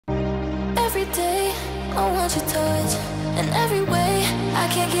I want your touch in every way. I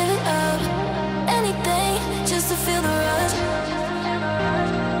can't give it up. Anything just to feel the rush.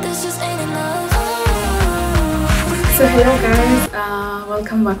 This just ain't enough. So hello guys,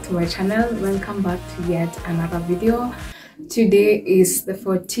 welcome back to my channel. Welcome back to yet another video. Today is the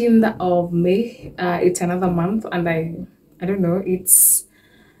 14th of May. It's another month, and I don't know, it's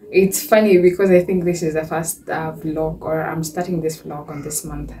funny because I think this is the first vlog, or I'm starting this vlog on this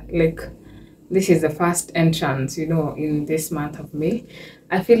month. Like, this is the first entrance, you know, in this month of May.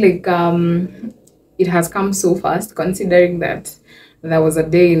 I feel like it has come so fast, considering that there was a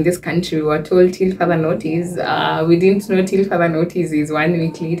day in this country we were told till further notice. We didn't know till further notice is 1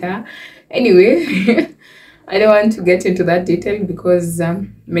 week later. Anyway, I don't want to get into that detail because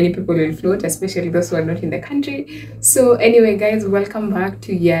many people will float, especially those who are not in the country. So anyway guys, welcome back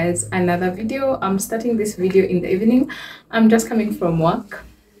to yet another video. I'm starting this video in the evening. I'm just coming from work.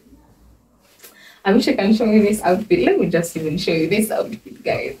 I wish I can show you this outfit. Let me just even show you this outfit,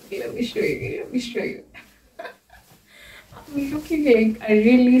 guys. Let me show you. I'm looking like a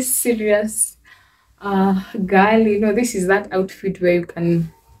really serious girl. You know, this is that outfit where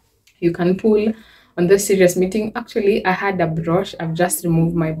you can pull on the serious meeting. Actually, I had a brush. I've just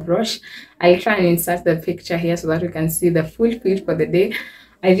removed my brush. I'll try and insert the picture here so that we can see the full fit for the day.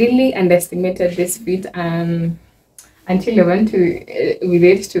 I really underestimated this fit until I went to with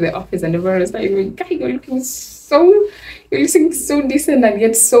it to the office, and everyone was like, "Guy, you're looking so decent and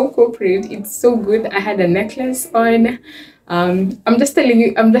yet so corporate. It's so good." I had a necklace on. I'm just telling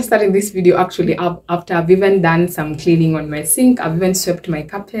you, I'm just starting this video actually after I've even done some cleaning on my sink. I've even swept my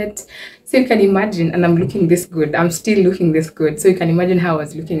carpet. So you can imagine, and I'm looking this good. I'm still looking this good. So you can imagine how I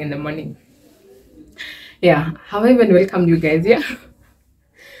was looking in the morning. Yeah, have I even welcomed you guys? Yeah.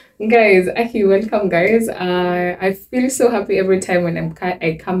 Guys, actually, welcome guys. I feel so happy every time when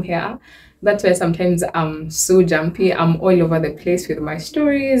I come here. That's why sometimes I'm so jumpy. I'm all over the place with my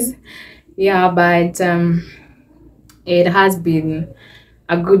stories. Yeah, but it has been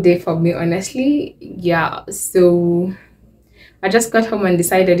a good day for me, honestly. Yeah, so I just got home and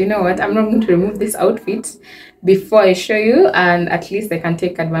decided, you know what, I'm not going to remove this outfit before I show you, and at least I can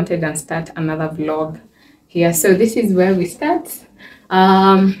take advantage and start another vlog here. So this is where we start.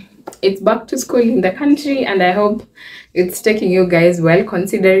 It's back to school in the country, and I hope it's taking you guys well,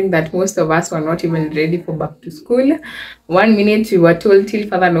 considering that most of us were not even ready for back to school. 1 minute we were told till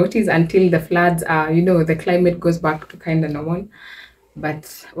further notice, until the floods are, you know, the climate goes back to kind of normal.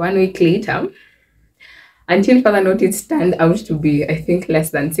 But 1 week later, until further notice, turned out to be, I think,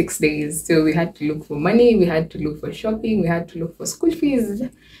 less than 6 days. So we had to look for money, we had to look for shopping, we had to look for school fees,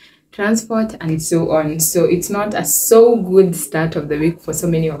 transport, and so on. So it's not a so good start of the week for so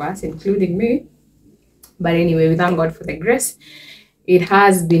many of us, including me. But anyway, we thank God for the grace. It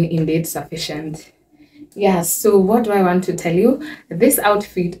has been indeed sufficient. Yeah, so what do I want to tell you? This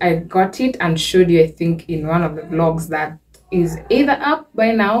outfit, I got it and showed you, I think, in one of the vlogs that is either up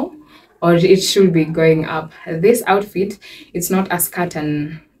by now or it should be going up. This outfit, it's not a skirt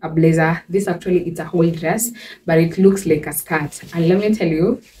and a blazer. This actually, it's a whole dress, but it looks like a skirt. And let me tell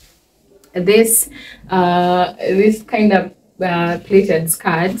you, this kind of pleated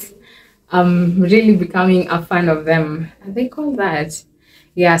skirts, I'm really becoming a fan of them. They call that,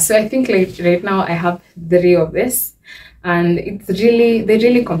 yeah. So I think like right now I have 3 of this, and they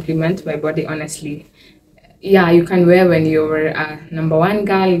really complement my body, honestly. Yeah, you can wear when you're a #1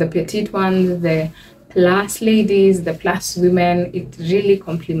 girl, the petite ones, the plus ladies, the plus women. It really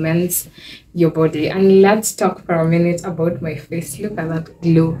complements your body. And let's talk for a minute about my face. Look at that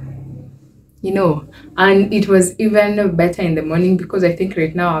glow, you know. And it was even better in the morning because I think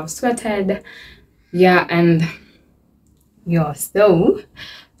right now I've sweated. Yeah, and yeah, so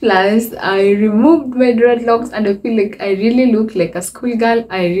plus I removed my dreadlocks, and I feel like I really look like a schoolgirl.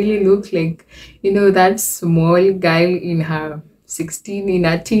 I really look like, you know, that small girl in her 16, in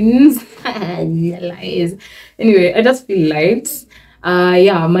her teens. Lies. Anyway, I just feel light.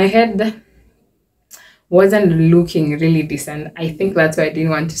 Yeah, my head wasn't looking really decent. I think that's why I didn't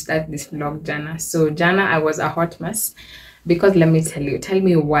want to start this vlog, Jana. So Jana, I was a hot mess because let me tell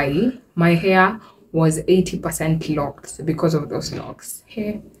me why my hair was 80% locked because of those locks.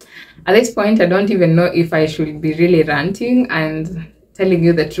 Hey, at this point, I don't even know if I should be really ranting and telling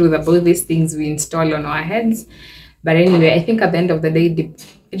you the truth about these things we install on our heads. But anyway, I think at the end of the day,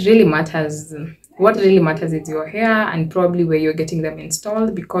 it really matters. What really matters is your hair and probably where you're getting them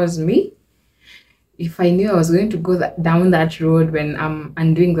installed. Because me, if I knew I was going to go down that road when I'm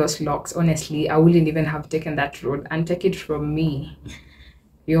undoing those locks, honestly, I wouldn't even have taken that road. And take it from me,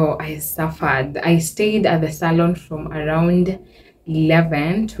 yo, I suffered. I stayed at the salon from around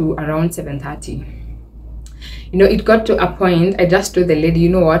 11 to around 7:30. you know, it got to a point I just told the lady, you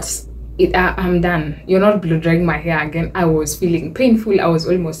know what, I'm done. You're not blow drying my hair again. I was feeling painful. I was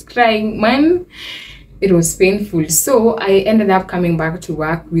almost crying, man. It was painful. So I ended up coming back to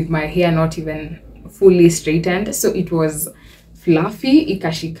work with my hair not even fully straightened. So it was fluffy,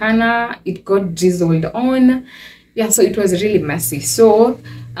 ikashikana, it got drizzled on. Yeah, so it was really messy. So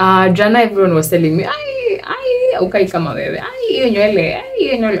jana everyone was telling me, ukai kama wewe, hiyo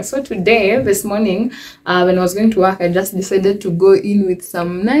nywele. So today, this morning, when I was going to work, I just decided to go in with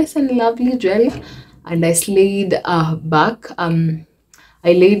some nice and lovely gel, and I slayed back. I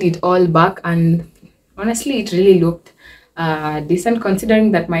laid it all back, and honestly, it really looked decent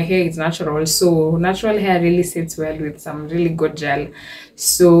considering that my hair is natural. So natural hair really sits well with some really good gel.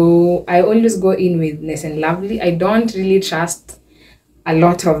 So I always go in with Nice and Lovely. I don't really trust a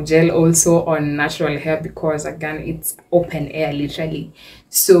lot of gel also on natural hair because again it's open air literally.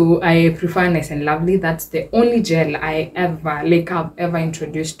 So I prefer Nice and Lovely. That's the only gel I have ever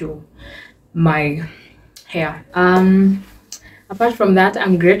introduced to my hair. Apart from that,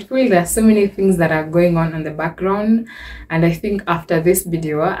 I'm grateful. There are so many things that are going on in the background, and I think after this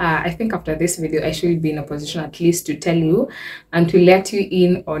video I should be in a position at least to tell you and to let you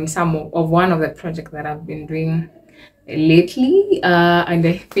in on some of one of the projects that I've been doing lately, and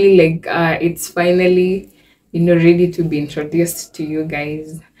I feel like it's finally, you know, ready to be introduced to you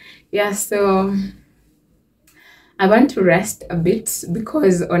guys. Yeah, so I want to rest a bit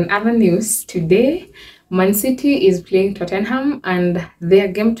because on other news today, Man City is playing Tottenham, and their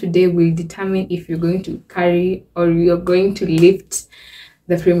game today will determine if you're going to carry or you're going to lift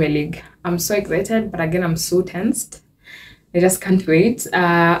the Premier League. I'm so excited, but again, I'm so tensed. I just can't wait.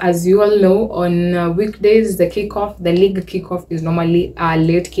 As you all know, on weekdays, the league kickoff is normally a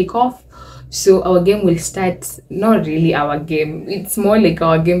late kickoff. So our game will start, not really our game. It's more like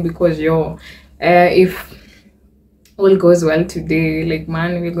our game because, if all goes well today, like,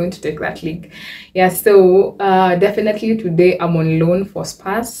 man, we're going to take that league. Yeah, so definitely today I'm on loan for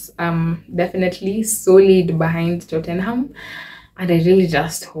Spurs. Definitely solid behind Tottenham, and I really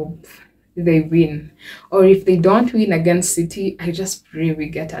just hope they win. Or if they don't win against City, I just pray we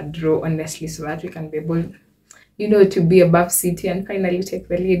get a draw, honestly, so that we can be able, you know, to be above City and finally take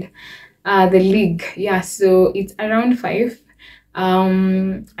the lead. The league, yeah, so it's around 5.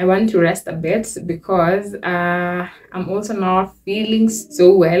 I want to rest a bit because I'm also not feeling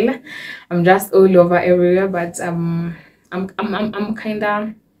so well. I'm just all over everywhere, but I'm kind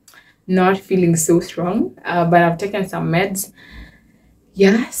of not feeling so strong, but I've taken some meds.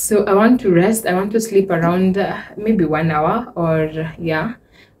 Yeah, so I want to rest. I want to sleep around maybe 1 hour, or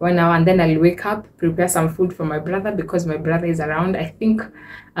 1 hour, and then I'll wake up, prepare some food for my brother because my brother is around. I think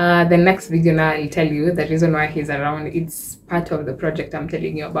the next video now I'll tell you the reason why he's around. It's part of the project I'm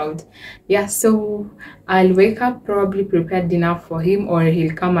telling you about. Yeah, so I'll wake up, probably prepare dinner for him, or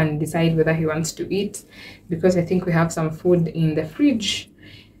he'll come and decide whether he wants to eat because I think we have some food in the fridge.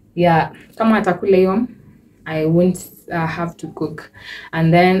 Yeah, kama atakula hiyo, I won't have to cook.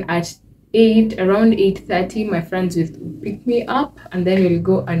 And then at around 8:30, my friends will pick me up, and then we'll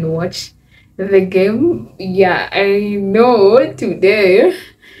go and watch the game. Yeah, I know today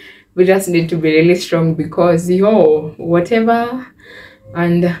we just need to be really strong because whatever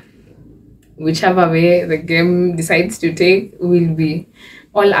and whichever way the game decides to take,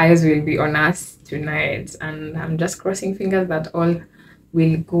 all eyes will be on us tonight, and I'm just crossing fingers that all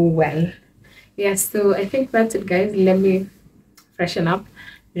will go well. Yeah, so I think that's it, guys. Let me freshen up,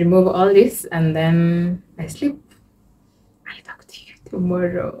 remove all this, and then I sleep. I'll talk to you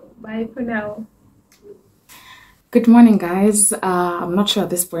tomorrow. Bye for now. Good morning, guys. I'm not sure at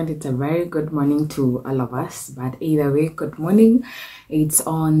this point it's a very good morning to all of us, but either way, good morning. It's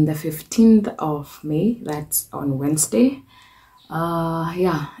on the 15th of May. That's on Wednesday.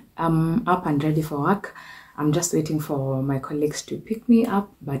 Yeah, I'm up and ready for work. I'm just waiting for my colleagues to pick me up,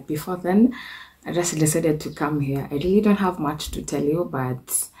 but before then, I just decided to come here. I really don't have much to tell you,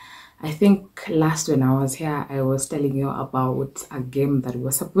 but I think last when I was here, I was telling you about a game that we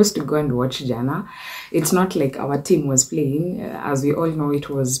were supposed to go and watch Jana. It's not like our team was playing. As we all know, it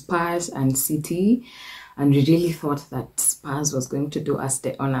was Spurs and City, and we really thought that Spurs was going to do us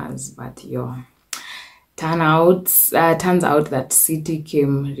the honors, but turns out that City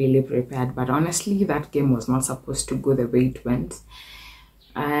came really prepared. But honestly, that game was not supposed to go the way it went.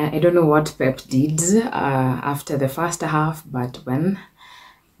 I don't know what Pep did after the first half, but when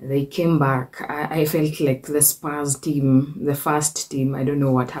they came back, I felt like the Spurs team, the first team, I don't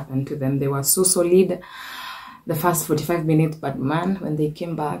know what happened to them. They were so solid the first 45 minutes, but man, when they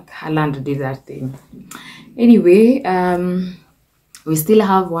came back, Haaland did that thing. Anyway, we still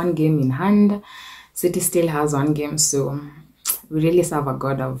have one game in hand. City still has one game, so we really serve a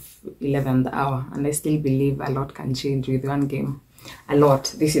God of 11th hour, and I still believe a lot can change with one game. A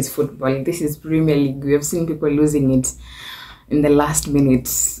lot. This is football. This is Premier League. We have seen people losing it in the last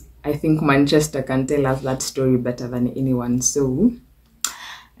minutes. I think Manchester can tell us that story better than anyone. So,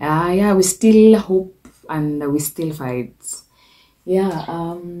 yeah, we still hope and we still fight.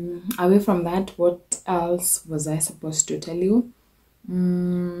 Yeah, away from that, what else was I supposed to tell you?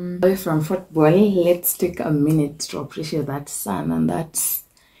 Away from football, let's take a minute to appreciate that sun and that,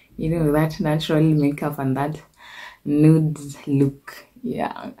 you know, that natural makeup and that nude look.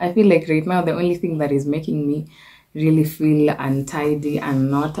 Yeah, I feel like right now the only thing that is making me really feel untidy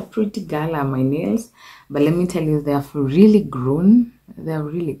and not a pretty girl are my nails. But let me tell you, they have really grown. They are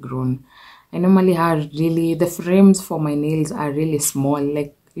really grown. I normally have really, the frames for my nails are really small.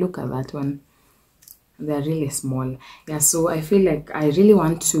 Like, look at that one. They're really small. Yeah, so I feel like I really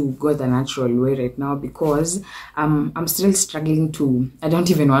want to go the natural way right now, because I'm still struggling to, I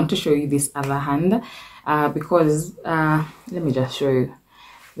don't even want to show you this other hand, because let me just show you.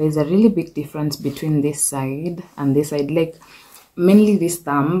 There's a really big difference between this side and this side. Like, mainly this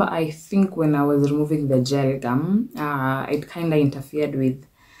thumb, I think when I was removing the gel gum, it kind of interfered with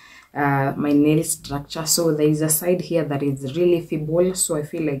my nail structure. So there is a side here that is really feeble, so I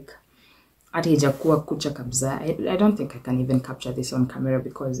feel like I don't think I can even capture this on camera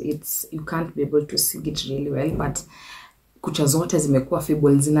because you can't be able to see it really well, but kucha zote zimekuwa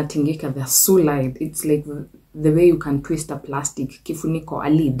feeble, zinatingika, they're so light. It's like the way you can twist a plastic kifuniko, a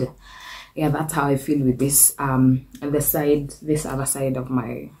lid. Yeah, that's how I feel with this this other side of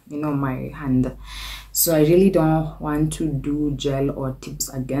my, you know, my hand. So I really don't want to do gel or tips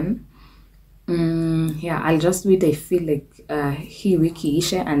again. Yeah, I'll just wait. I feel like hii wiki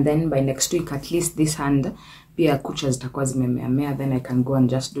ishe, and then by next week at least this hand pia kucha zitakuwa zimemea, then I can go and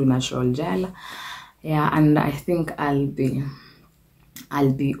just do natural gel. Yeah, and I think I'll be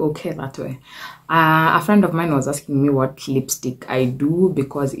okay that way. A friend of mine was asking me what lipstick I do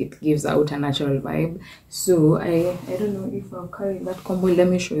because it gives out a natural vibe. So I don't know if I'll carry that combo. Let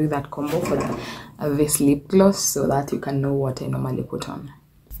me show you that combo for this lip gloss so that you can know what I normally put on.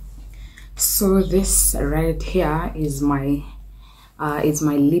 So this right here is my it's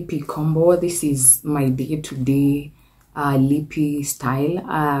my lippy combo. This is my day-to-day lippy style,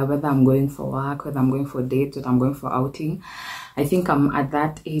 whether I'm going for work, whether I'm going for dates, whether I'm going for outing. I think I'm at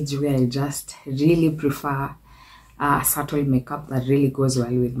that age where I just really prefer subtle makeup that really goes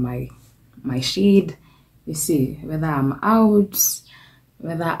well with my shade. You see, whether I'm out,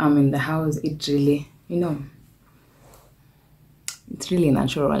 whether I'm in the house, it really, you know, it's really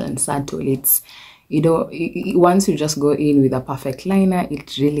natural and subtle. It's, you know, once you just go in with a perfect liner,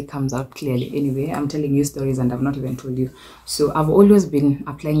 it really comes out clearly. Anyway, I'm telling you stories and I've not even told you. So I've always been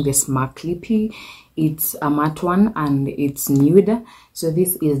applying this MAC Lippy. It's a matte one and it's nude. So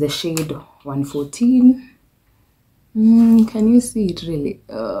this is the shade 114. Can you see it really?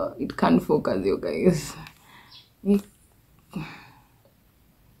 It can't focus, you guys. It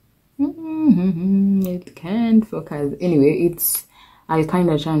can't focus. Anyway, I'll kind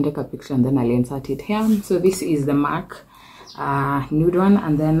of try and take a picture and then I'll insert it here. So this is the MAC nude one,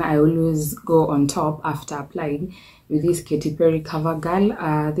 and then I always go on top after applying with this Katy Perry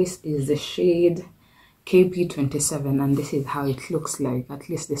CoverGirl. This is the shade KP27, and this is how it looks like. At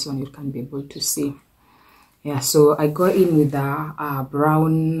least this one you can be able to see. Yeah, so I go in with a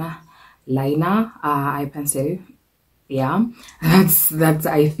brown liner, eye pencil. Yeah, that's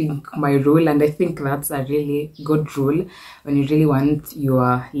I think my rule, and I think that's a really good rule when you really want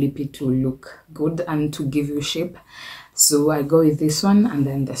your lippy to look good and to give you shape. So I go with this one and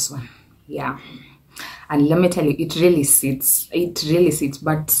then this one. Yeah, and let me tell you, it really sits,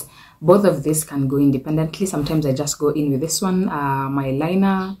 but both of these can go independently. Sometimes I just go in with this one, my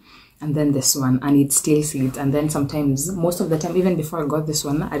liner, and then this one, and it still sits. And then sometimes, most of the time, even before I got this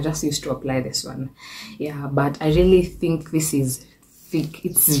one, I just used to apply this one. Yeah, but I really think this is thick.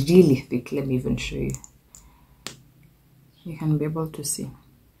 It's really thick. Let me even show you. You can be able to see.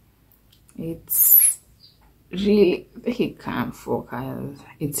 It's really, he can't focus.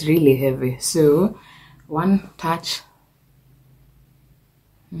 It's really heavy. So one touch.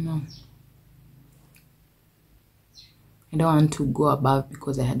 No, I don't want to go above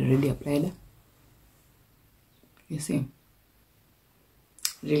because I had already applied it. You see,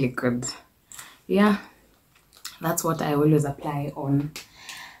 really good. Yeah, that's what I always apply on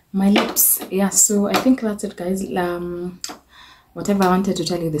my lips. Yeah, so I think that's it, guys. Whatever I wanted to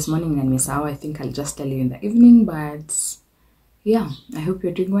tell you this morning and Miss Hour, I think I'll just tell you in the evening. But yeah, I hope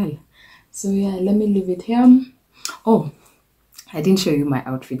you're doing well. So yeah, let me leave it here. Oh, I didn't show you my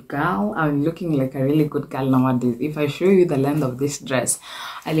outfit, girl. I'm looking like a really good girl nowadays. If I show you the length of this dress,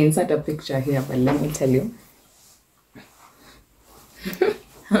 I'll insert a picture here, but let me tell you.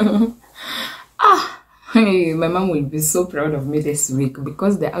 Hey, my mom will be so proud of me this week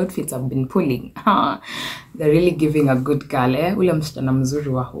because the outfits I've been pulling. They're really giving a good girl, eh? Ule msichana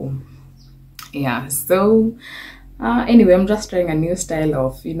mzuri wa home. Yeah, so anyway, I'm just trying a new style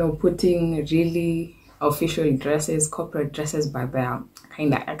of, you know, putting really official dresses, corporate dresses, but they're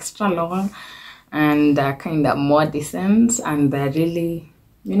kind of extra long and kind of more decent, and they're really,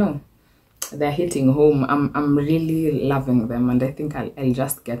 you know, they're hitting home. I'm really loving them, and I think I'll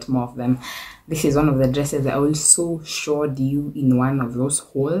just get more of them. This is one of the dresses I also showed you in one of those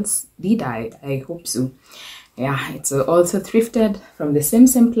hauls. Did I hope so. Yeah, it's also thrifted from the same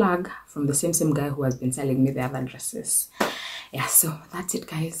plug, from the same guy who has been selling me the other dresses. Yeah, so that's it,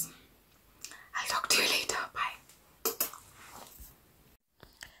 guys. I'll talk to you later. Bye.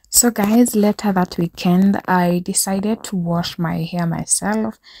 So guys, later that weekend, I decided to wash my hair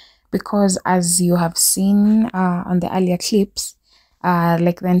myself because, as you have seen on the earlier clips,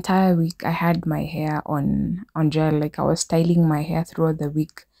 like the entire week I had my hair on gel. Like, I was styling my hair throughout the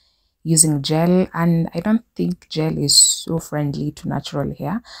week using gel, and I don't think gel is so friendly to natural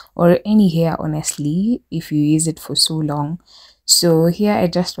hair or any hair, honestly, if you use it for so long. So here I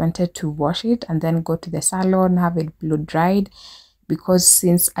just wanted to wash it and then go to the salon, have it blow dried, because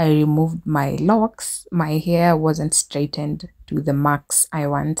since I removed my locks, my hair wasn't straightened to the max I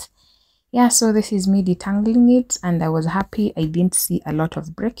want. Yeah, so this is me detangling it, and I was happy I didn't see a lot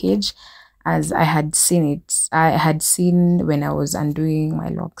of breakage as I had seen when I was undoing my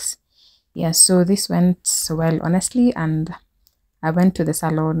locks. Yeah, so this went so well, honestly, and I went to the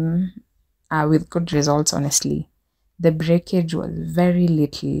salon with good results, honestly. The breakage was very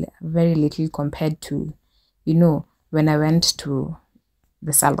little compared to, you know, when I went to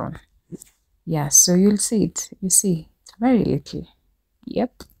the salon. Yeah, so you'll see it. You see, it's very little.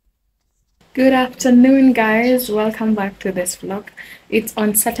 Yep. Good afternoon, guys. Welcome back to this vlog. It's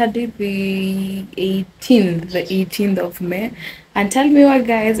on Saturday the 18th of May, and tell me what,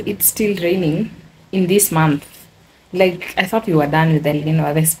 guys, it's still raining in this month. Like, I thought we were done with El Nino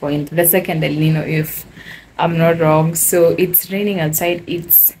at this point, the second El Nino, if I'm not wrong. So it's raining outside.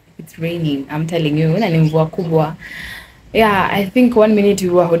 It's raining, I'm telling you. Yeah, I think 1 minute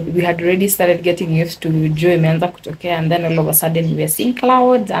we had already started getting used to jua imeanza kutokea, and then all of a sudden we were seeing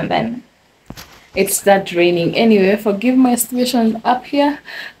clouds, and then it's that raining. Anyway, forgive my situation up here.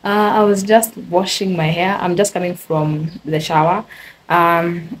 I was just washing my hair. I'm just coming from the shower.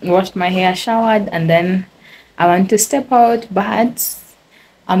 Washed my hair, showered, and then I want to step out, but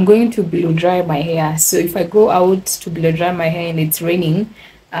I'm going to blow dry my hair. So if I go out to blow dry my hair and it's raining,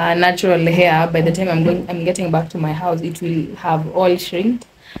 natural hair, by the time I'm getting back to my house, it will have all shrinked.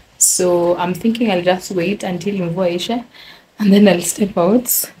 So I'm thinking I'll just wait until mvua ishe, and then I'll step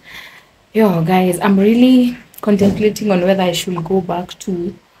out. Yo, guys, I'm really contemplating on whether I should go back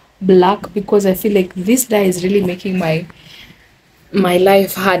to black, because I feel like this dye is really making my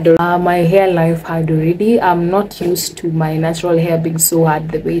life hard. My hair life hard already. I'm not used to my natural hair being so hard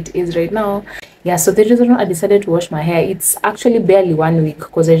the way it is right now. Yeah, so the reason I decided to wash my hair, it's actually barely 1 week,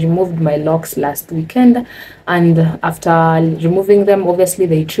 because I removed my locks last weekend, and after removing them, obviously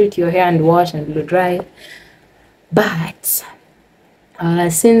they treat your hair and wash and blow dry. But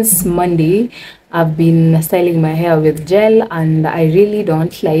since Monday, I've been styling my hair with gel, and I really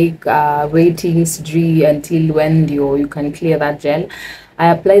don't like waiting until when you can clear that gel.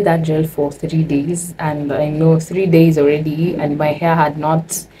 I applied that gel for 3 days, and I know 3 days already, and my hair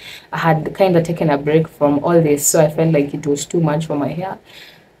had kind of taken a break from all this, so I felt like it was too much for my hair.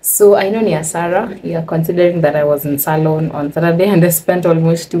 So I know Nia Sarah, yeah, considering that I was in salon on Saturday and I spent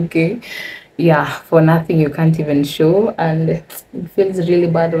almost 2K. Yeah, for nothing you can't even show, and it feels really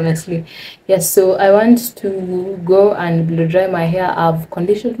bad, honestly. Yes, so I want to go and blow dry my hair. I've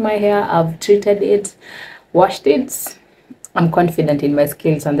conditioned my hair, I've treated it, washed it. I'm confident in my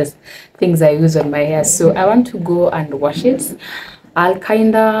skills and the things I use on my hair, so I want to go and wash it. I'll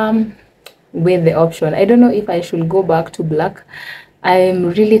kind of weigh the option. I don't know if I should go back to black. I'm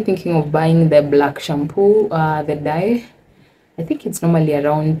really thinking of buying the black shampoo, the dye. I think it's normally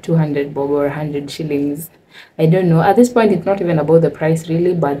around 200 bob or 100 shillings. I don't know. At this point, it's not even about the price,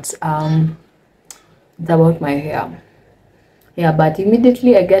 really, but it's about my hair. Yeah, but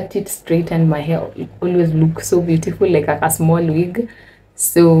immediately I get it straightened, my hair it always looks so beautiful, like a small wig.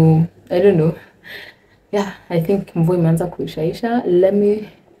 So I don't know. Yeah, I think mvua imeanza kuishaisha. Let me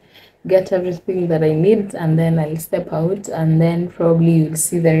get everything that I need, and then I'll step out, and then probably you'll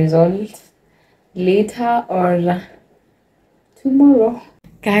see the result later, or tomorrow.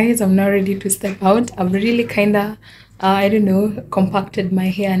 Guys, I'm not ready to step out. I've really kind of, I don't know, compacted my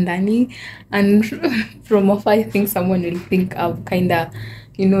hair and Danny. And from off, I think someone will think I've kind of,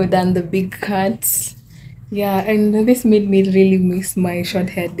 done the big cuts. Yeah, and this made me really miss my short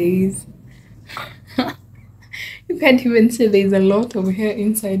hair days. You can't even see there's a lot of hair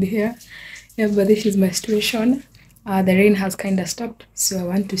inside here. Yeah, but this is my situation. The rain has kind of stopped, so I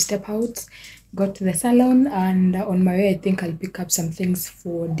want to step out, go to the salon, and on my way, I think I'll pick up some things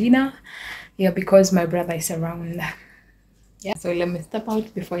for dinner. Yeah, because my brother is around. Yeah, so let me step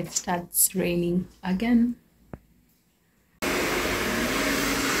out before it starts raining again.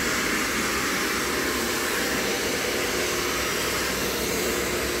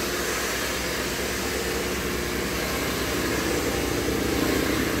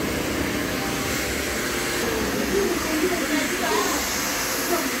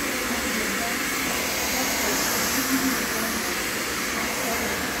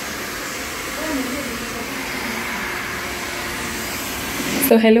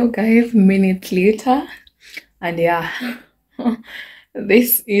 So hello guys, minutes later, and yeah,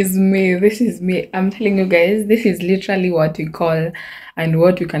 this is me. I'm telling you guys, this is literally what we call and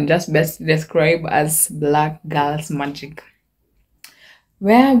what we can just best describe as black girls magic.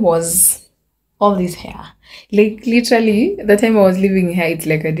 Where was all this hair? Like literally, the time I was leaving here, it's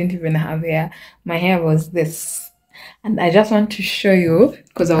like I didn't even have hair. My hair was this, and I just want to show you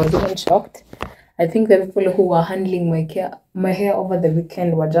because I was even shocked. I think the people who were handling my hair over the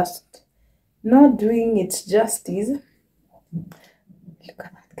weekend were just not doing it justice. Look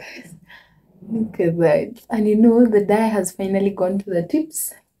at that, guys. Look at that. And the dye has finally gone to the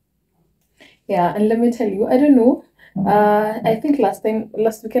tips. Yeah, and let me tell you, I don't know. I think last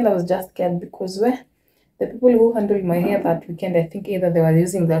weekend I was just scared because the people who handled my hair that weekend, I think either they were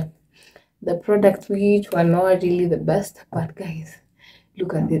using the products which were not really the best. But guys,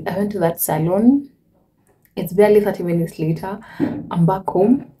 look at this. I went to that salon. It's barely 30 minutes later. I'm back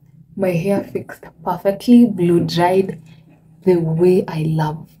home. My hair fixed perfectly, blow dried the way I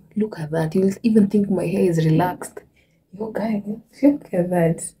love. Look at that. You'll even think my hair is relaxed. Yo guys, look at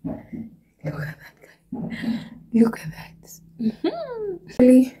that. Look at that, guys. Look at that.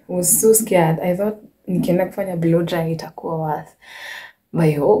 I was so scared. I thought nikienda kufanya blow dry itakuwa worse. But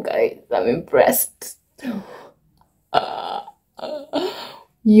yo guys, I'm impressed.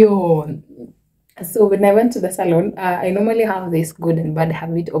 Yo. So when I went to the salon, I normally have this good and bad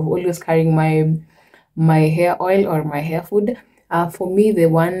habit of always carrying my hair oil or my hair food. For me, the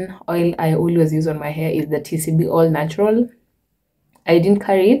one oil I always use on my hair is the TCB All Natural. I didn't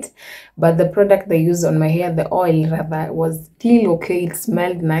carry it, but the product they used on my hair, the oil rather, was still okay. It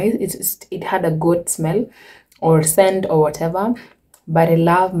smelled nice. It had a good smell or scent or whatever. But I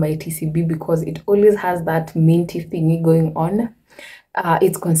love my TCB because it always has that minty thingy going on.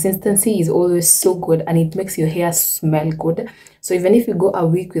 Its consistency is always so good and it makes your hair smell good. So even if you go a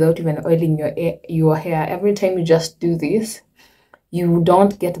week without even oiling your hair, every time you just do this, you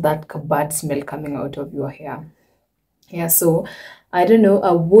don't get that bad smell coming out of your hair. Yeah, so I don't know,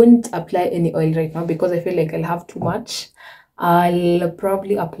 I won't apply any oil right now because I feel like I'll have too much. I'll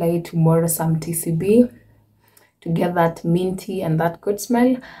probably apply tomorrow some TCB to get that minty and that good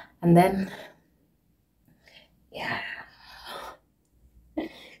smell, and then yeah.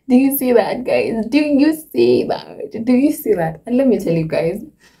 Do you see that, guys? Do you see that? Do you see that? And let me tell you guys,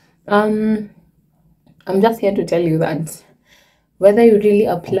 I'm just here to tell you that whether you really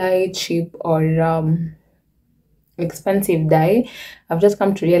apply cheap or expensive dye, I've just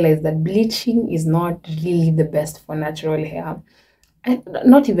come to realize that bleaching is not really the best for natural hair. And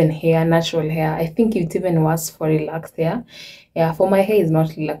not even hair, natural hair. I think it's even worse for relaxed hair. Yeah, for my hair is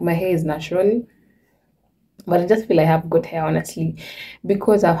not like my hair is natural. But I just feel I have good hair, honestly,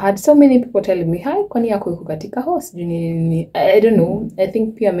 because I've had so many people telling me, hi, kwani yako iko katika horse? I don't know. I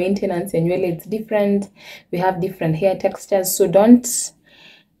think pure maintenance and nywele, it's different. We have different hair textures. So don't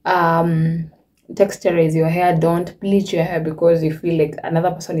texturize your hair. Don't bleach your hair because you feel like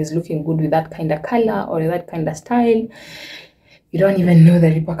another person is looking good with that kind of color or that kind of style. You don't even know the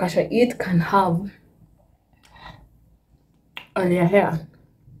repercussion it can have on your hair.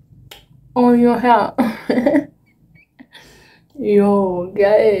 On your hair. Yo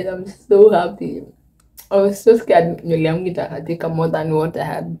guys, I'm so happy. I was so scared nywele yangu itakatika more than what I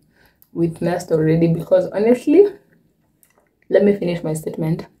had witnessed already, because honestly, let me finish my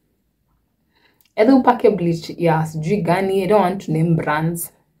statement. Either upake bleach ya sijui gani, I don't want to name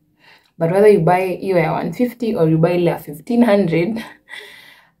brands, but whether you buy hiyo ya 150 or you buy ile ya 1500,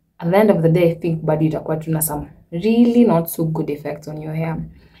 at the end of the day I think bado itakuwa tuna some really not so good effects on your hair.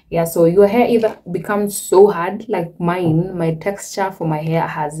 Yeah, so your hair either becomes so hard, like mine, my texture for my hair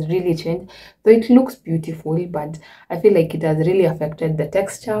has really changed. So it looks beautiful, but I feel like it has really affected the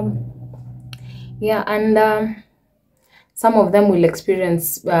texture. Yeah, and some of them will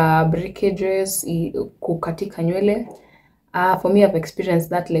experience breakages, kukatika nywele. For me, I've experienced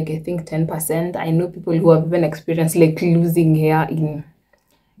that, like I think 10%. I know people who have even experienced like losing hair in,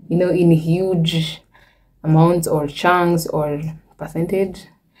 in huge amounts or chunks or percentage.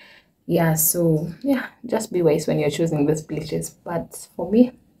 Yeah, so yeah, just be wise when you're choosing these bleaches. But for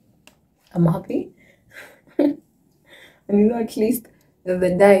me, I'm happy. And at least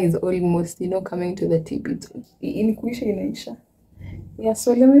the dye is almost, coming to the tip. It's in inaisha. Yeah,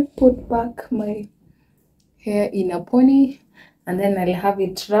 so let me put back my hair in a pony, and then I'll have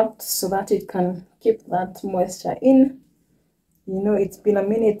it wrapped so that it can keep that moisture in. It's been a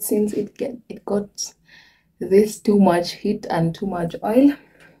minute since it got this too much heat and too much oil.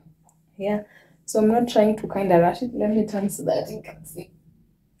 Yeah, so I'm not trying to kind of rush it. Let me turn so that you can see.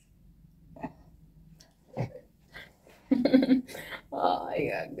 Oh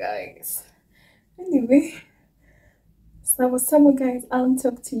yeah, guys. Anyway, so guys, I'll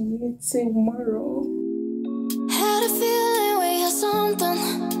talk to you tomorrow. Had a feeling we had something.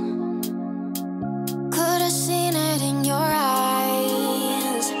 Could have seen it in your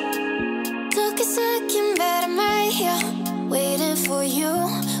eyes. Took a second, but I'm right here, waiting for you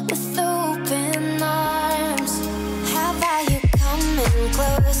with open arms. How about you coming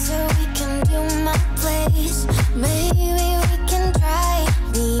closer? We can do my place. Maybe we can try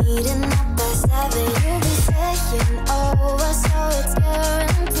meeting up by 7. You'll be saying over, so it's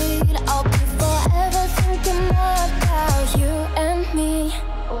guaranteed. I'll be forever thinking about you and me.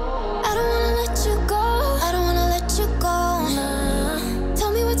 I don't wanna let you go. I don't wanna let you go. Nah.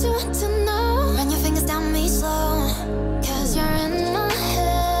 Tell me what you want to know. Run your fingers down me slow. 'Cause you're in my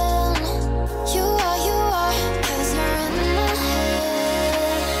head. You are. 'Cause you're in my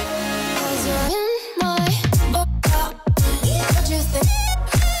head. 'Cause you're in my. What you think?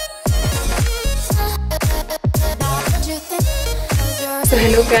 What you think? So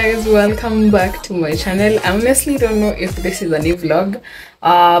hello guys, welcome back to my channel. I honestly don't know if this is a new vlog,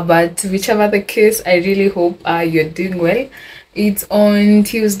 but whichever the case, I really hope you're doing well. It's on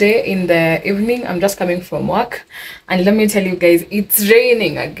Tuesday in the evening. I'm just coming from work, and let me tell you guys, it's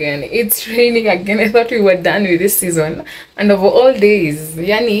raining again. I thought we were done with this season, and of all days,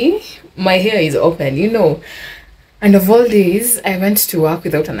 yani, my hair is open, And of all days, I went to work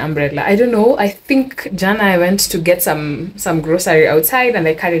without an umbrella. I don't know. I think Jana, I went to get some grocery outside, and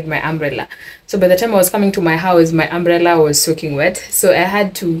I carried my umbrella. So by the time I was coming to my house, my umbrella was soaking wet. So I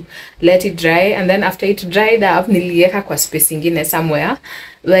had to let it dry. And then after it dried up, nilieka kwa space ingine somewhere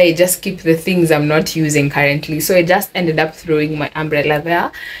where I just keep the things I'm not using currently. So I just ended up throwing my umbrella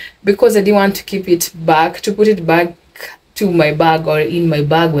there because I didn't want to put it back to my bag or in my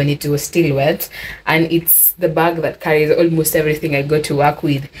bag when it was still wet, and it's the bag that carries almost everything I go to work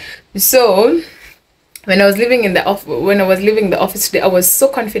with. So when I was leaving the office today, I was so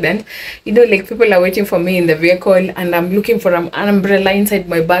confident, like people are waiting for me in the vehicle, and I'm looking for an umbrella inside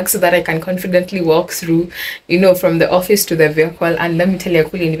my bag so that I can confidently walk through, from the office to the vehicle. And let me tell you, I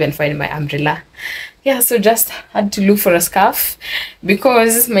couldn't even find my umbrella. Yeah, so just had to look for a scarf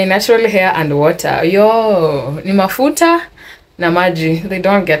because my natural hair and water, ni mafuta na maji, they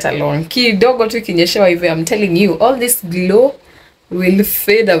don't get along. Kidogo tu kinyeshewa hivi, I'm telling you, all this glow will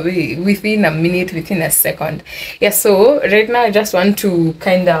fade away within a minute, within a second. Yeah, so right now I just want to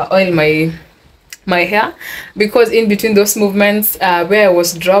kind of oil my hair, because in between those movements where I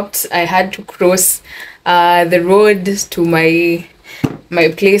was dropped, I had to cross the road to my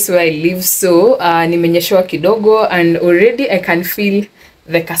place where I live. So nimenyeshewa kidogo, and already I can feel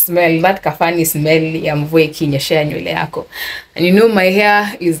the smell, that kafani smell ya mvua ikinyeshea nywele yako. And my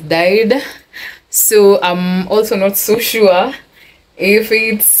hair is dyed, so I'm also not so sure if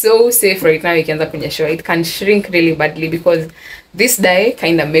it's so safe right now ikianza kunyeshewa. It can shrink really badly because this dye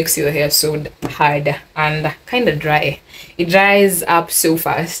kind of makes your hair so hard and kind of dry. It dries up so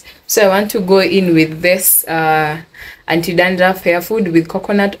fast. So I want to go in with this anti-dandruff hair food with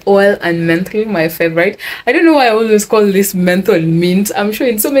coconut oil and menthol, my favorite. I don't know why I always call this menthol mint. I'm sure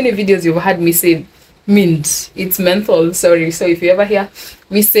in so many videos you've heard me say mint. It's menthol, sorry. So if you ever hear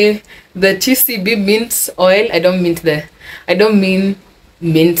me say the TCB mint oil, I don't mean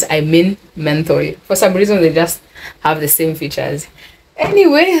mint, I mean menthol. For some reason they just have the same features.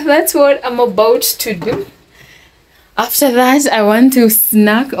 Anyway, that's what I'm about to do. After that, I want to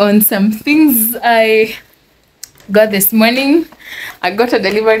snack on some things I got this morning. I got a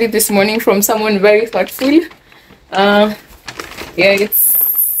delivery this morning from someone very thoughtful. Yeah,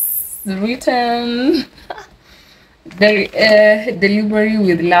 it's written delivery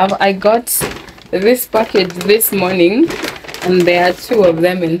with love. I got this package this morning and there are 2 of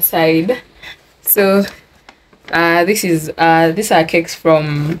them inside. So these are cakes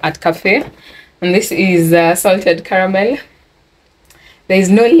from Art Cafe, and this is salted caramel. There is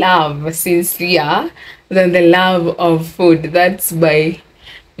no love sincere than the love of food. That's by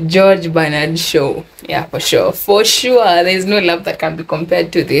George Bernard Shaw. Yeah, for sure there is no love that can be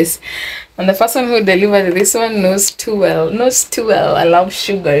compared to this. And the person who delivered this one knows too well I love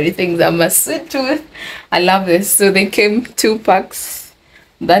sugary things. I'm a sweet tooth. I love this. So they came 2 packs.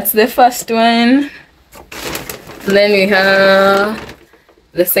 That's the first one. And then we have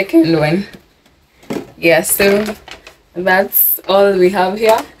the second one. Yeah, so that's all we have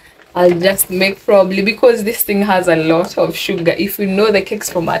here. I'll just make, probably because this thing has a lot of sugar. If you know the cakes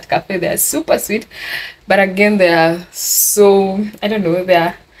from Art Cafe, they are super sweet, but again they are so, I don't know,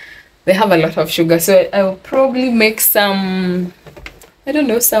 they have a lot of sugar. So I will probably make some, I don't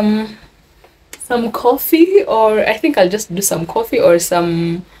know, some coffee, or I think I'll just do some coffee or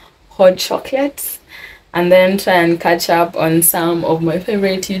some hot chocolate, and then try and catch up on some of my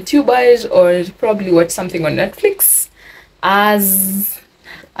favorite YouTubers, or probably watch something on Netflix as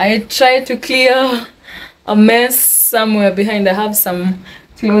I try to clear a mess somewhere behind. I have some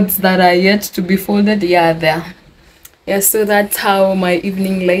clothes that are yet to be folded. Yeah, there. Yeah, so that's how my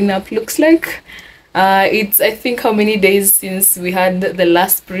evening lineup looks like. It's, I think, how many days since we had the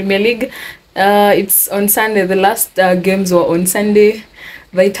last Premier League. It's on Sunday. The last games were on Sunday.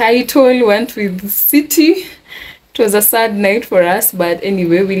 The title went with City. It was a sad night for us, but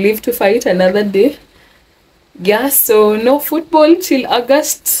anyway, we live to fight another day. Yeah, so no football till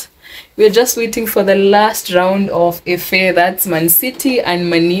August. We're just waiting for the last round of FA. That's Man City and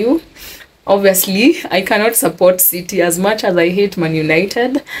Man U. Obviously, I cannot support City as much as I hate Man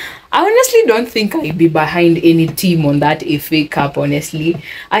United. I honestly don't think I'd be behind any team on that FA Cup, honestly.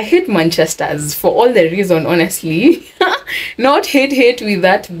 I hate Manchester's for all the reason, honestly. Not hate with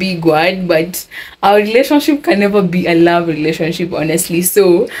that big word, but our relationship can never be a love relationship, honestly.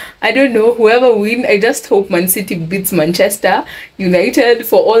 So, I don't know, whoever wins, I just hope Man City beats Manchester United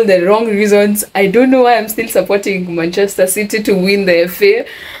for all the wrong reasons. I don't know why I'm still supporting Manchester City to win the FA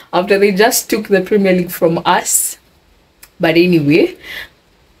after they just took the Premier League from us. But anyway,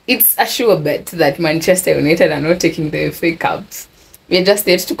 it's a sure bet that Manchester United are not taking the FA Cups. We're just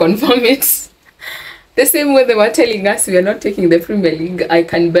yet to confirm it. The same way they were telling us we are not taking the Premier League, I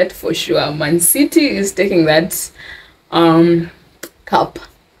can bet for sure Man City is taking that cup.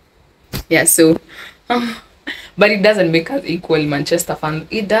 Yeah, so but it doesn't make us equal, Manchester fans.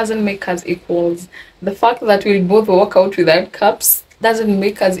 It doesn't make us equals. The fact that we'll both walk out without cups doesn't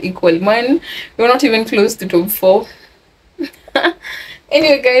make us equal. Man, we're not even close to top 4.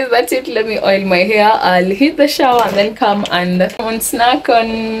 Anyway guys, that's it. Let me oil my hair. I'll hit the shower and then come and snack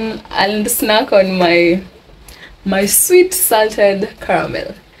on my sweet salted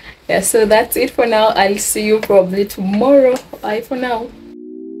caramel. Yeah, so that's it for now. I'll see you probably tomorrow. Bye for now.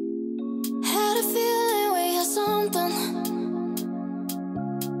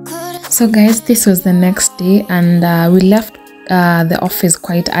 So guys, this was the next day, and we left the office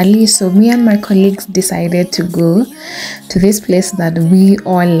quite early. So me and my colleagues decided to go to this place that we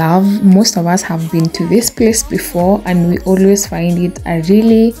all love. Most of us have been to this place before, and we always find it a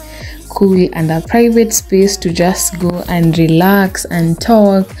really cool and a private space to just go and relax and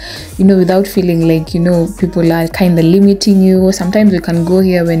talk, you know, without feeling like, you know, people are kind of limiting you. Sometimes we can go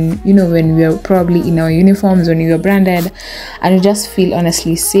here when, you know, when we are probably in our uniforms, when we are branded, and you just feel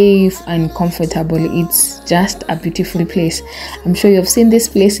honestly safe and comfortable. It's just a beautiful place. I'm sure you've seen this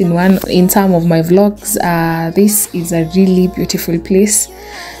place in some of my vlogs. This is a really beautiful place.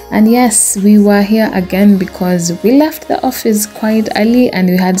 And yes, we were here again because we left the office quite early and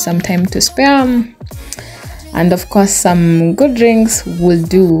we had some time to spare. And of course, some good drinks will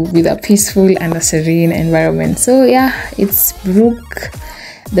do with a peaceful and a serene environment. So yeah, it's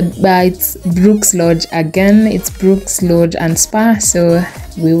it's Brooks Lodge again. It's Brooks Lodge and Spa. So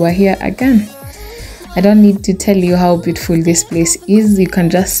we were here again. I don't need to tell you how beautiful this place is. You can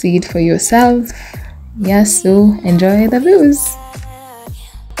just see it for yourself. Yes, so enjoy the views.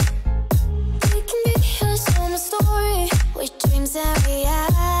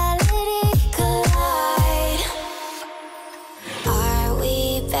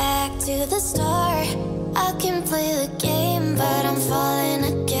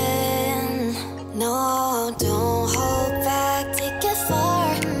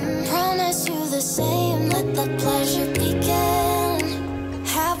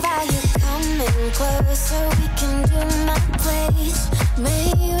 So we can do my play.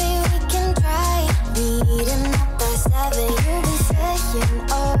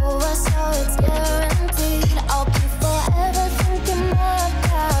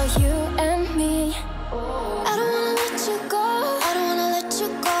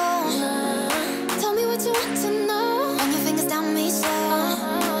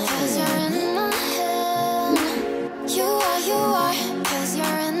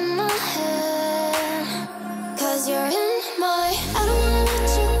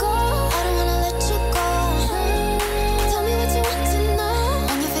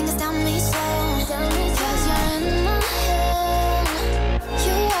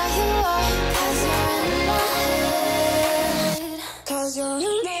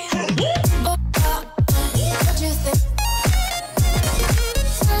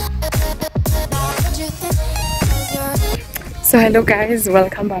 So hello guys,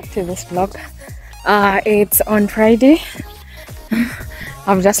 welcome back to this vlog. It's on Friday.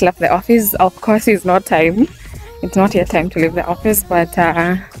 I've just left the office. Of course it's not yet time to leave the office, but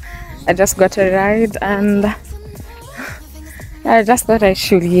I just got a ride and I just thought I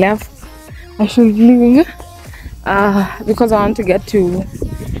should leave because I want to get to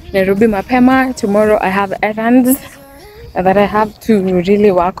Nairobi mapema. Tomorrow I have errands that I have to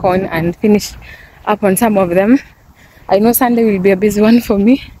really work on and finish up on some of them. I know Sunday will be a busy one for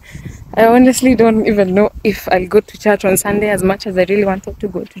me. I honestly don't even know if I'll go to church on Sunday as much as I really wanted to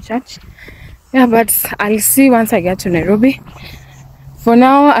go to church. Yeah, but I'll see once I get to Nairobi. For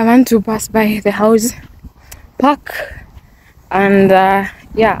now, I want to pass by the house park and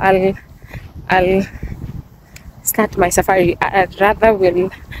yeah, I'll start my safari. I'd rather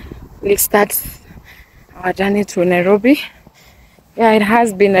we'll start our journey to Nairobi. Yeah, it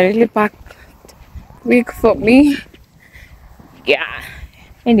has been a really packed week for me. Yeah,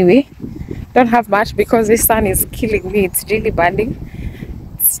 anyway, don't have much because this sun is killing me. It's really burning.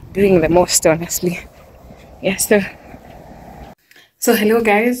 It's doing the most, honestly. Yeah, so hello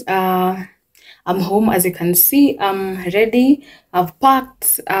guys, I'm home. As you can see, I'm ready. I've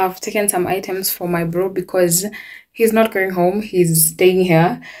packed. I've taken some items for my bro because he's not going home. He's staying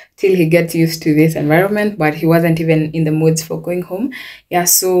here till he gets used to this environment, but he wasn't even in the moods for going home. Yeah,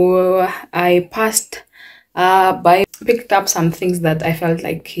 so I passed picked up some things that I felt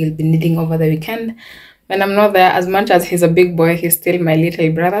like he'll be needing over the weekend. When I'm not there, as much as he's a big boy, he's still my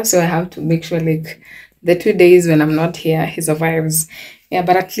little brother, so I have to make sure like the 2 days when I'm not here, he survives. Yeah,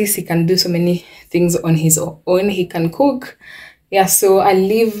 but at least he can do so many things on his own. He can cook. Yeah, so I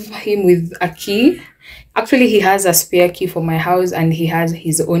leave him with a key. Actually, he has a spare key for my house and he has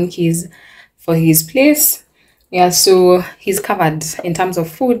his own keys for his place. Yeah, so he's covered in terms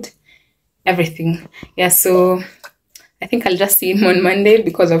of food, everything. Yeah, so I think I'll just see him on Monday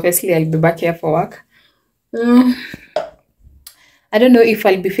because obviously I'll be back here for work. I don't know if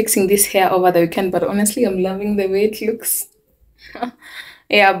I'll be fixing this hair over the weekend, but honestly I'm loving the way it looks.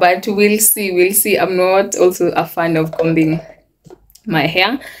 Yeah, but we'll see. I'm not also a fan of combing my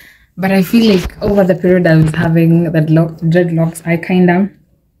hair, but I feel like over the period I was having that dreadlocks, I kind of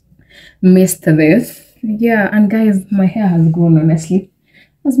missed this. Yeah, and guys, my hair has grown, honestly.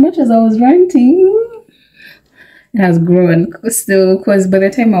 As much as I was ranting, it has grown. So, because by the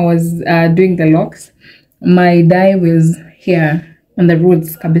time I was doing the locks, my dye was here on the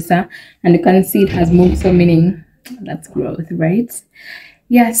roots, kabisa, and you can see it has moved, so meaning that's growth, right?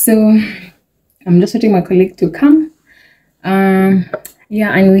 Yeah, so I'm just waiting my colleague to come.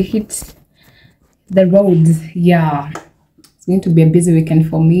 Yeah, and we hit the roads. Yeah, it's going to be a busy weekend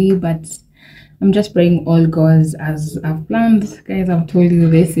for me, but I'm just praying all goes as I've planned. Guys, I've told you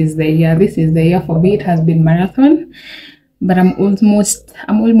this is the year for me. It has been marathon, but I'm almost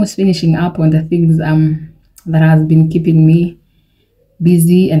finishing up on the things that has been keeping me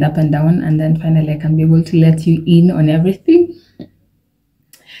busy and up and down, and then finally I can be able to let you in on everything.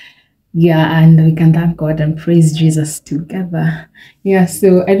 Yeah, and we can thank God and praise Jesus together. Yeah,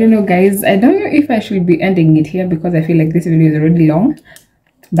 so I don't know guys, I don't know if I should be ending it here because I feel like this video is already long,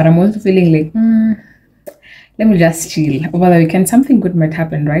 but I'm also feeling like let me just chill over the weekend. Something good might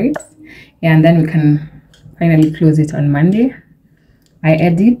happen, right? Yeah, and then we can finally close it on Monday.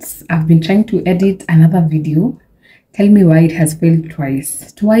 I've been trying to edit another video. Tell me why it has failed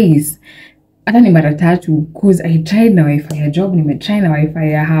twice. Hata ni mara tatu, because I tried na Wi-Fi job, nimetry na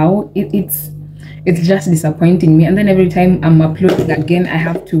Wi-Fi how it's just disappointing me. And then every time I'm uploading again, I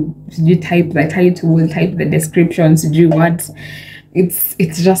have to type the title, type the description, do what. It's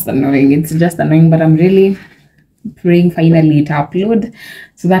just annoying, but I'm really praying finally to upload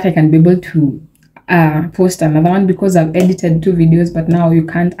so that I can be able to post another one, because I've edited 2 videos, but now you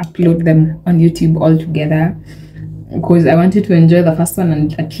can't upload them on YouTube all together, because I wanted to enjoy the first one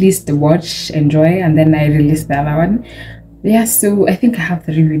and at least enjoy, and then I released the other one. Yeah, so I think I have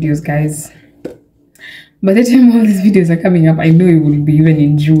 3 videos, guys. By the time all these videos are coming up, I know it will be even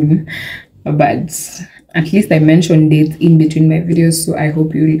in June, but at least I mentioned dates in between my videos, so I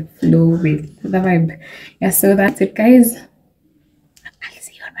hope you'll flow with the vibe. Yeah, so that's it, guys. I'll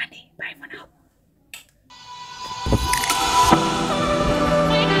see you on Monday. Bye for now.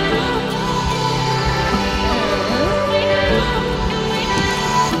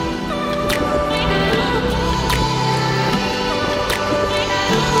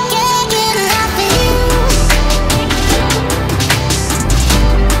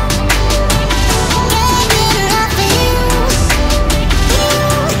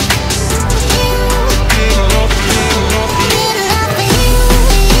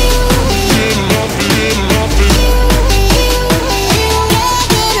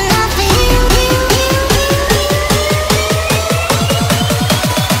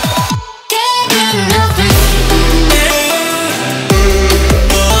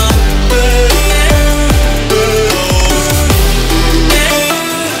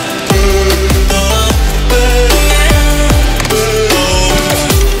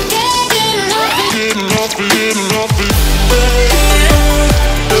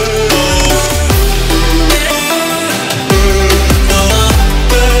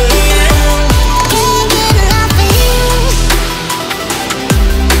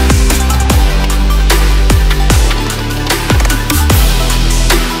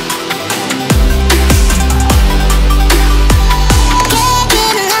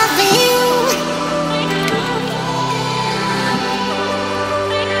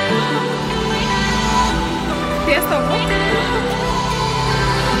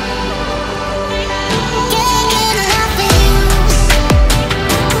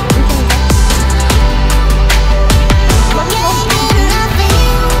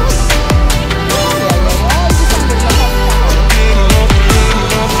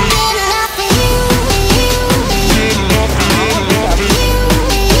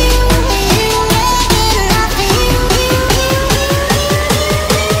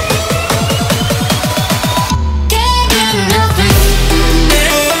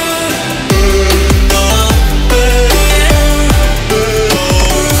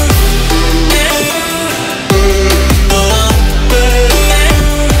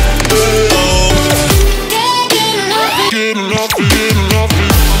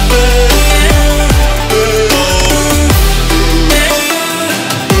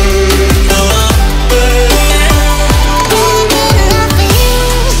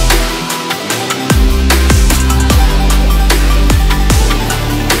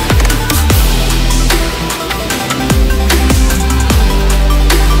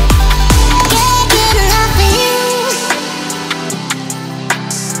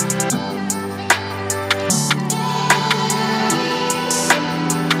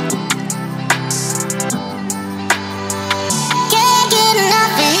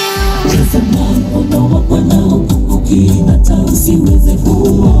 siweze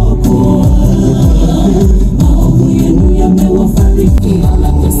kuokoa. Maovu yenu yamewafariki,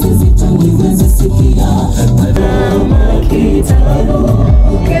 wala kesi zitaniweze sikia. Kama kitabu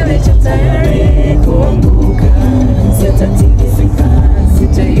kilicho tayari kuanguka, sitatikisika,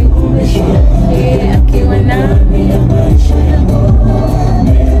 sitayumbishwa. Yeye akiwa nami ya maisha yangu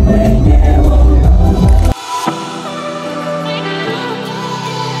ni mwenyewe.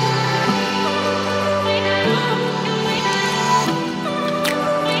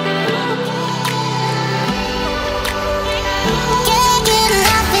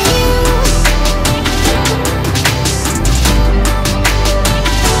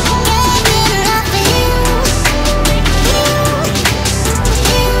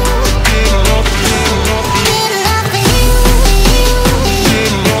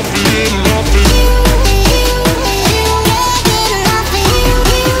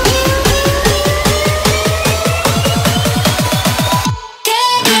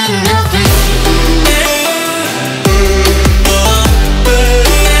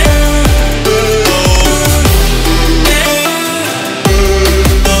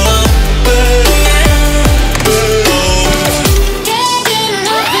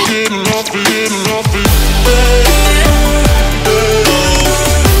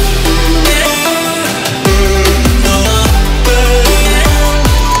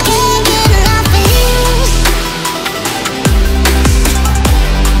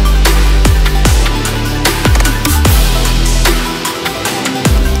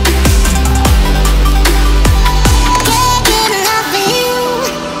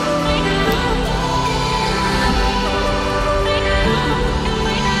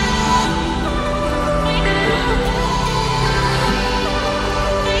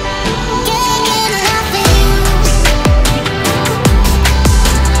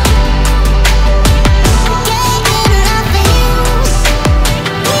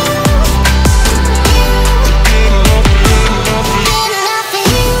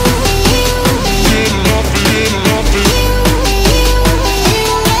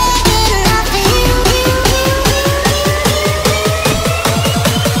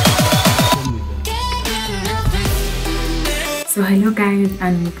 So hello guys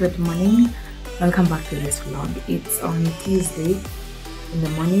and good morning, welcome back to this vlog. It's on Tuesday in the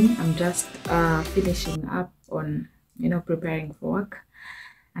morning. I'm just finishing up on preparing for work,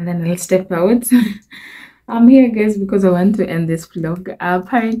 and then I'll step out. I'm here guys because I want to end this vlog.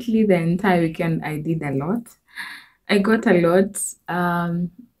 Apparently the entire weekend I did a lot. I got a lot,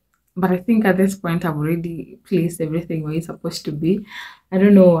 but I think at this point I've already placed everything where it's supposed to be. I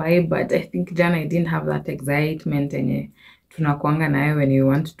don't know why, but I think Jana, I didn't have that excitement and tunakuanga nayo when you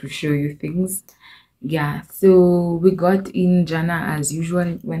want to show you things. Yeah, so we got in Jana as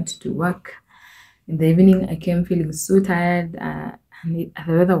usual, went to work. In the evening I came feeling so tired, and the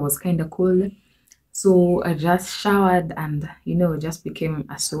weather was kind of cold, so I just showered and just became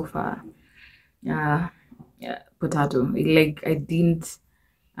a sofa potato. Like I didn't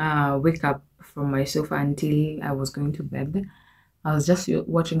wake up from my sofa until I was going to bed. I was just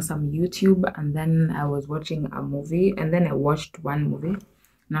watching some YouTube, and then I was watching a movie, and then I watched one movie,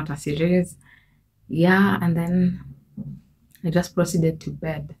 not a series. Yeah, and then I just proceeded to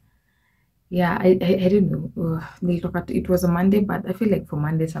bed. Yeah, I don't know. It was a Monday, but I feel like for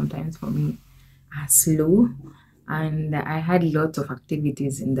Monday sometimes for me are slow, and I had lots of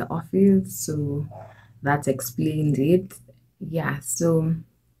activities in the office, so that explained it. Yeah, so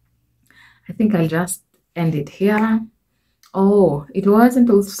I think I'll just end it here. Oh, it wasn't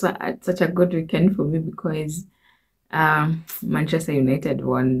also such a good weekend for me because Manchester United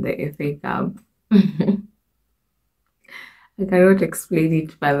won the FA Cup. I cannot explain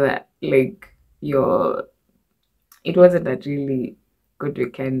it further. Like it wasn't a really good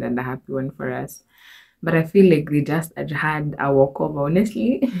weekend and a happy one for us. But I feel like we just had a walkover,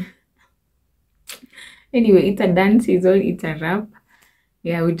 honestly. Anyway, it's a done season, it's a wrap.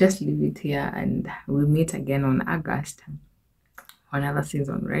 Yeah, we just leave it here and we'll meet again on August. Another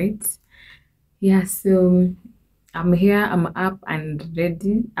season, right? Yeah, so I'm here, I'm up and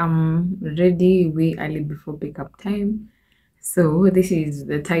ready. I'm ready way early before pickup time. So this is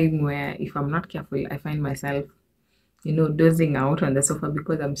the time where if I'm not careful, I find myself, dozing out on the sofa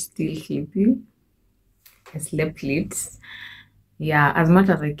because I'm still sleepy. I slept late. Yeah, as much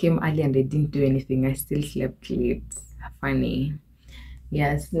as I came early and I didn't do anything, I still slept late. Funny.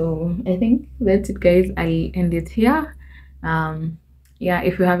 Yeah, so I think that's it guys. I'll end it here. Yeah,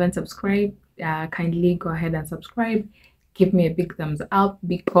 if you haven't subscribed, kindly go ahead and subscribe. Give me a big thumbs up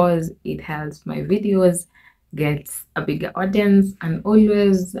because it helps my videos get a bigger audience, and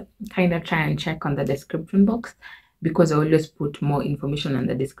always kind of try and check on the description box because I always put more information in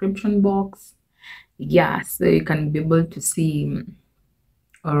the description box. Yeah, so you can be able to see,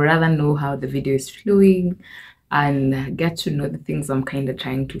 or rather know, how the video is flowing and get to know the things I'm kind of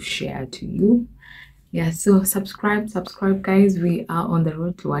trying to share to you. Yeah, so subscribe guys. We are on the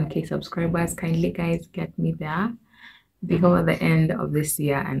road to 1K subscribers. Kindly guys, get me there before the end of this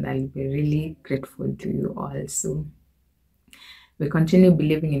year, and I'll be really grateful to you all. So we continue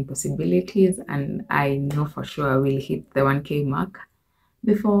believing in possibilities, and I know for sure I will hit the 1K mark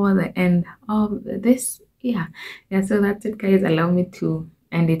before the end of this year. Yeah, so that's it guys. Allow me to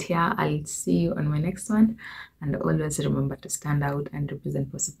end it here. I'll see you on my next one, and always remember to stand out and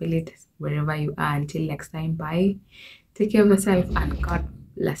represent possibilities wherever you are. Until next time, bye. Take care of yourself, and God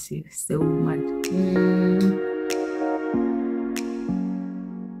bless you so much.